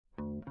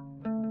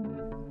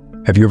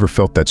Have you ever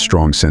felt that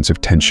strong sense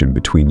of tension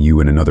between you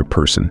and another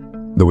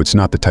person, though it's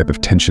not the type of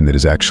tension that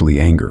is actually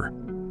anger,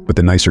 but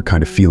the nicer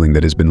kind of feeling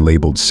that has been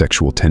labeled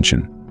sexual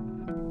tension?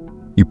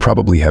 You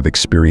probably have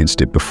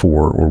experienced it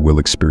before or will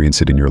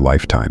experience it in your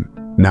lifetime.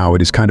 Now,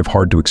 it is kind of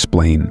hard to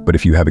explain, but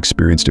if you have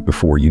experienced it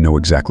before, you know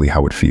exactly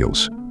how it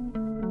feels.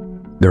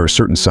 There are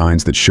certain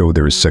signs that show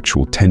there is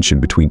sexual tension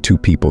between two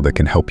people that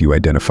can help you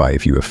identify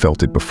if you have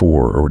felt it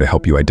before or to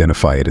help you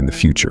identify it in the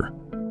future.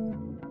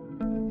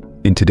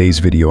 In today's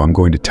video, I'm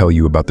going to tell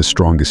you about the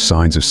strongest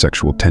signs of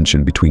sexual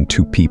tension between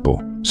two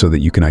people so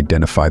that you can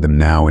identify them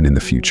now and in the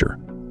future.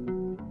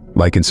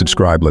 Like and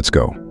subscribe, let's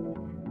go.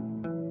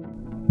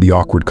 The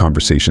awkward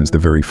conversations. The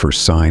very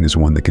first sign is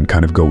one that can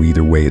kind of go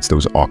either way. It's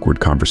those awkward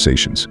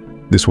conversations.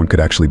 This one could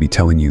actually be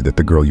telling you that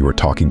the girl you are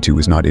talking to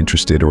is not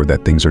interested or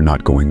that things are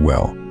not going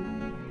well.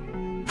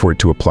 For it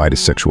to apply to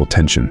sexual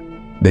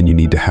tension, then you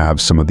need to have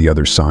some of the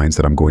other signs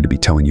that I'm going to be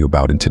telling you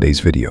about in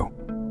today's video.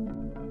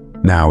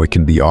 Now, it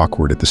can be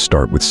awkward at the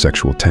start with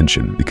sexual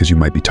tension because you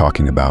might be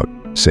talking about,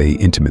 say,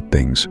 intimate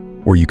things,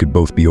 or you could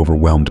both be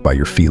overwhelmed by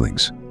your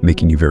feelings,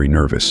 making you very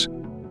nervous.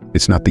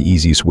 It's not the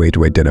easiest way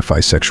to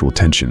identify sexual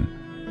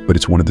tension, but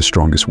it's one of the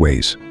strongest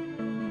ways.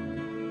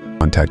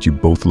 Contact, you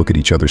both look at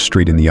each other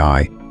straight in the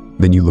eye,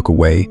 then you look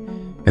away,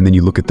 and then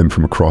you look at them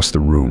from across the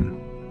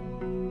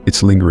room.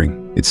 It's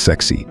lingering, it's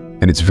sexy,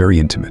 and it's very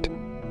intimate.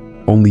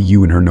 Only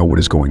you and her know what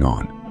is going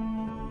on.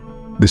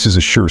 This is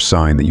a sure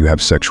sign that you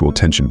have sexual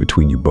tension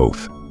between you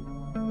both.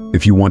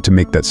 If you want to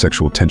make that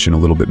sexual tension a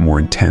little bit more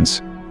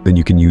intense, then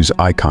you can use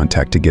eye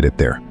contact to get it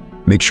there.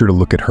 Make sure to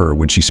look at her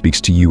when she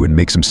speaks to you and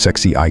make some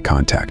sexy eye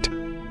contact.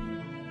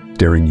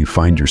 Staring, you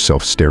find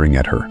yourself staring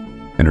at her,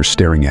 and her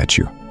staring at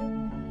you.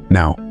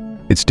 Now,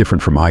 it's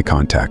different from eye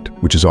contact,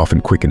 which is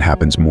often quick and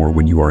happens more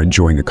when you are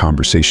enjoying a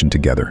conversation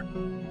together.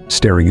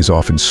 Staring is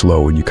often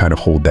slow and you kind of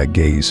hold that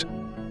gaze.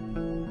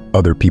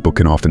 Other people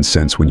can often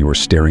sense when you are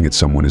staring at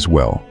someone as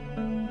well.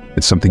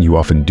 It's something you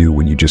often do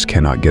when you just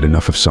cannot get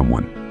enough of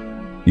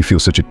someone. You feel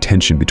such a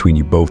tension between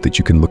you both that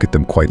you can look at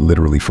them quite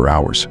literally for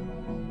hours.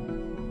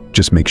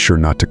 Just make sure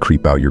not to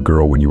creep out your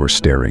girl when you are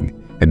staring,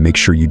 and make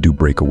sure you do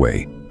break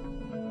away.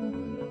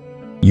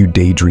 You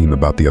daydream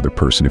about the other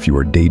person. If you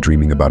are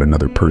daydreaming about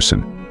another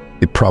person,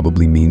 it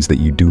probably means that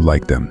you do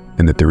like them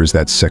and that there is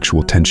that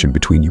sexual tension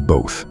between you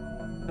both.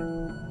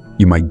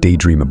 You might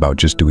daydream about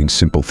just doing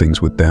simple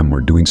things with them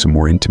or doing some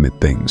more intimate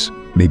things,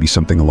 maybe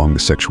something along the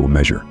sexual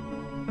measure.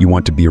 You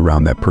want to be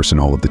around that person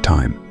all of the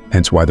time,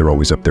 hence why they're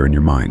always up there in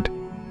your mind.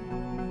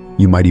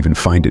 You might even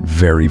find it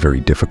very, very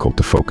difficult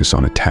to focus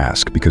on a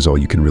task because all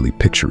you can really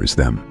picture is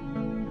them.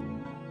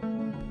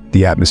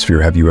 The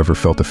atmosphere. Have you ever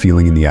felt a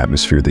feeling in the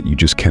atmosphere that you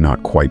just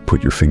cannot quite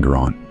put your finger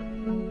on?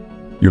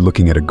 You're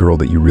looking at a girl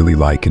that you really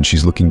like and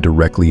she's looking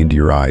directly into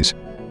your eyes,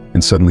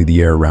 and suddenly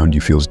the air around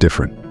you feels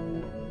different.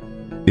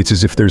 It's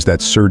as if there's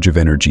that surge of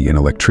energy and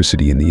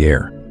electricity in the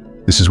air.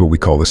 This is what we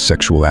call a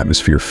sexual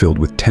atmosphere filled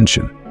with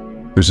tension.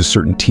 There's a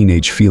certain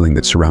teenage feeling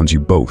that surrounds you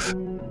both.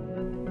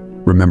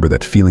 Remember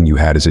that feeling you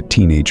had as a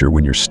teenager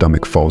when your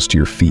stomach falls to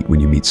your feet when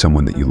you meet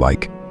someone that you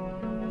like.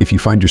 If you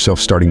find yourself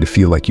starting to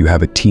feel like you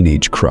have a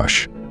teenage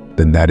crush,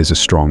 then that is a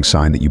strong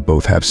sign that you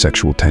both have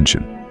sexual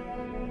tension.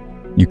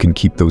 You can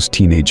keep those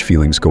teenage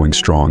feelings going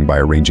strong by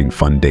arranging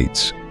fun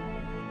dates.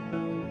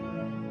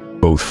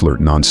 Both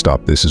flirt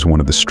nonstop. This is one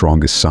of the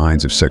strongest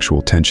signs of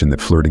sexual tension,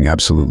 that flirting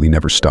absolutely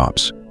never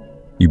stops.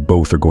 You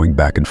both are going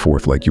back and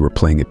forth like you are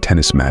playing a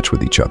tennis match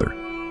with each other.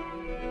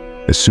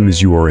 As soon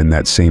as you are in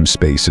that same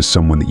space as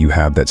someone that you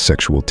have that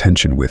sexual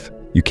tension with,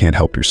 you can't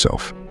help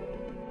yourself.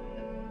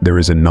 There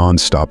is a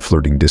non-stop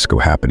flirting disco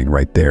happening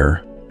right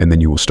there, and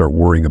then you will start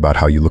worrying about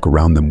how you look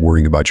around them,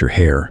 worrying about your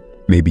hair.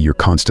 Maybe you're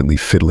constantly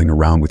fiddling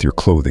around with your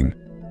clothing,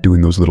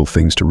 doing those little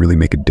things to really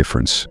make a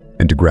difference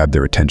and to grab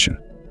their attention.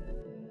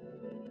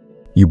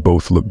 You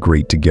both look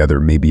great together.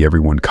 Maybe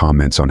everyone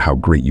comments on how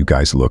great you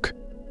guys look.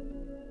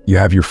 You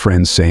have your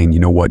friends saying, you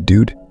know what,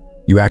 dude?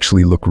 You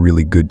actually look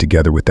really good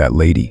together with that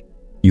lady.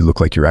 You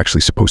look like you're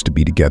actually supposed to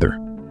be together.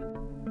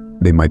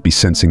 They might be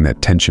sensing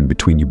that tension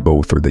between you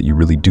both, or that you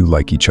really do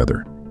like each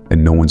other,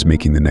 and no one's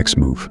making the next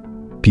move.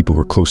 People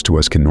who are close to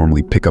us can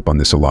normally pick up on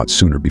this a lot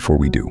sooner before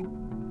we do.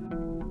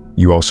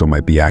 You also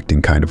might be acting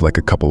kind of like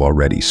a couple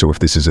already, so if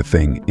this is a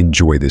thing,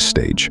 enjoy this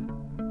stage.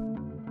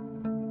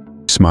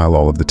 Smile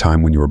all of the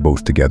time when you are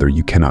both together.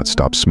 You cannot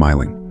stop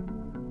smiling.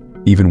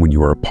 Even when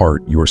you are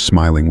apart, you are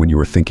smiling when you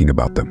are thinking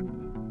about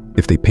them.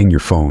 If they ping your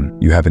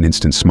phone, you have an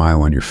instant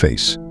smile on your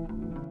face.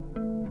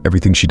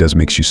 Everything she does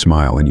makes you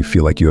smile, and you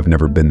feel like you have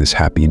never been this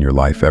happy in your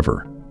life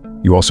ever.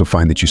 You also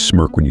find that you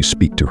smirk when you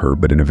speak to her,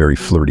 but in a very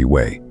flirty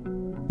way.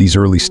 These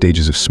early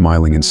stages of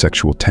smiling and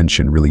sexual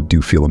tension really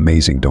do feel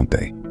amazing, don't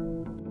they?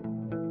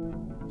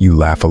 You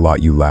laugh a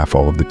lot. You laugh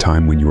all of the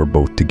time when you are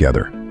both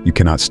together. You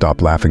cannot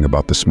stop laughing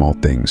about the small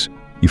things.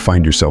 You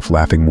find yourself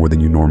laughing more than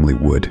you normally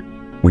would.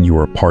 When you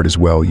are apart as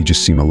well, you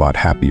just seem a lot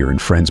happier,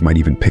 and friends might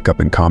even pick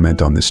up and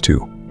comment on this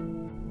too.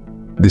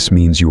 This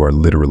means you are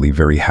literally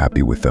very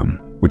happy with them,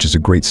 which is a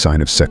great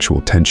sign of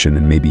sexual tension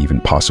and maybe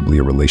even possibly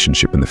a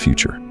relationship in the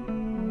future.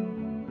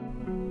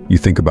 You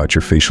think about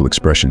your facial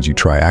expressions. You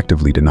try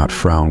actively to not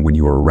frown when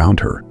you are around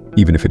her,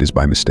 even if it is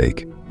by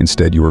mistake.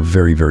 Instead, you are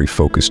very, very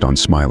focused on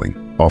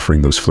smiling,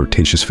 offering those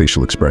flirtatious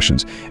facial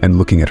expressions, and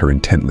looking at her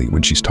intently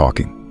when she's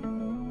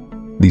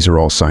talking. These are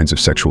all signs of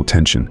sexual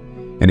tension,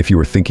 and if you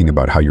are thinking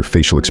about how your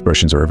facial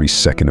expressions are every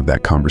second of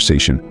that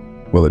conversation,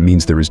 well, it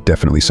means there is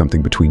definitely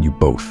something between you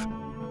both.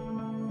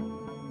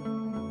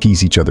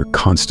 Tease each other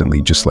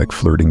constantly, just like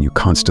flirting. You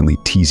constantly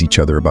tease each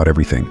other about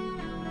everything.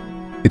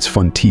 It's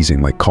fun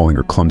teasing, like calling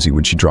her clumsy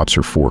when she drops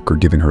her fork or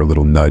giving her a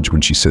little nudge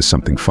when she says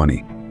something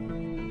funny.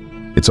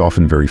 It's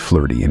often very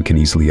flirty and can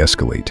easily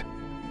escalate.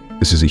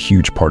 This is a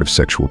huge part of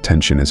sexual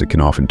tension, as it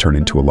can often turn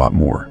into a lot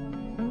more.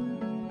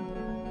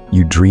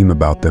 You dream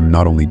about them.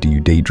 Not only do you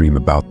daydream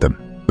about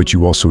them, but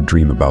you also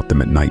dream about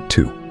them at night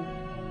too.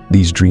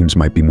 These dreams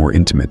might be more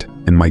intimate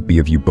and might be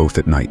of you both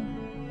at night.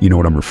 You know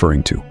what I'm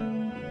referring to.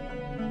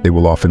 They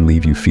will often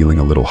leave you feeling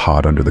a little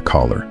hot under the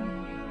collar.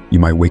 You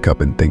might wake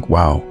up and think,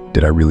 wow,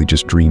 did I really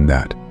just dream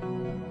that?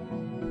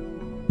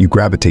 You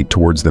gravitate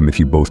towards them if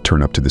you both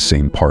turn up to the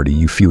same party.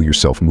 You feel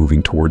yourself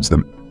moving towards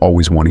them,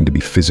 always wanting to be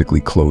physically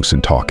close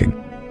and talking.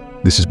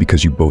 This is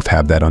because you both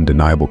have that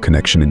undeniable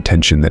connection and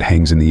tension that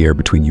hangs in the air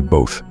between you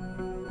both.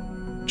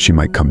 She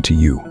might come to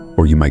you,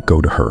 or you might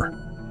go to her.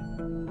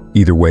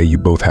 Either way, you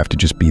both have to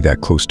just be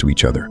that close to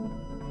each other.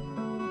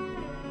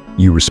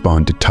 You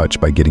respond to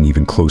touch by getting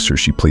even closer.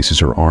 She places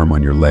her arm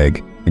on your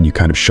leg, and you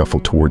kind of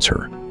shuffle towards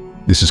her.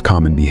 This is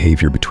common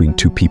behavior between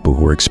two people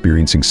who are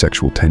experiencing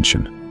sexual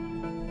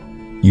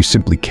tension. You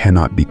simply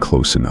cannot be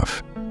close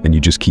enough, and you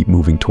just keep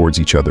moving towards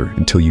each other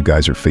until you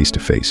guys are face to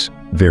face,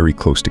 very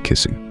close to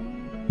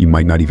kissing. You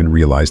might not even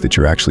realize that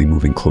you're actually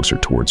moving closer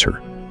towards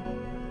her.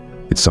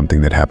 It's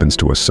something that happens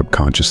to us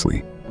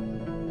subconsciously.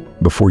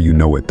 Before you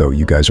know it, though,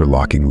 you guys are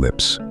locking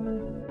lips.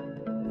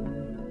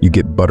 You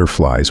get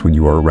butterflies when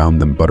you are around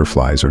them.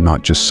 Butterflies are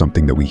not just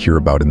something that we hear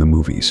about in the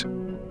movies.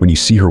 When you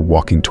see her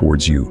walking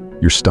towards you,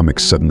 your stomach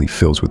suddenly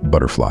fills with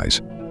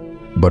butterflies.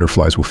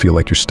 Butterflies will feel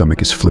like your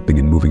stomach is flipping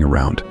and moving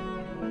around.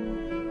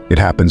 It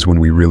happens when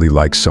we really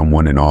like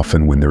someone, and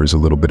often when there is a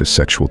little bit of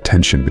sexual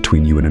tension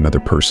between you and another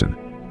person.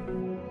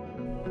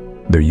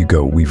 There you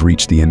go, we've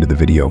reached the end of the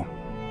video.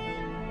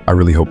 I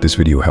really hope this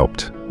video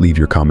helped. Leave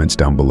your comments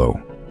down below.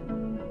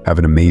 Have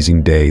an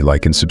amazing day,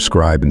 like and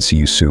subscribe, and see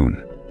you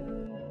soon.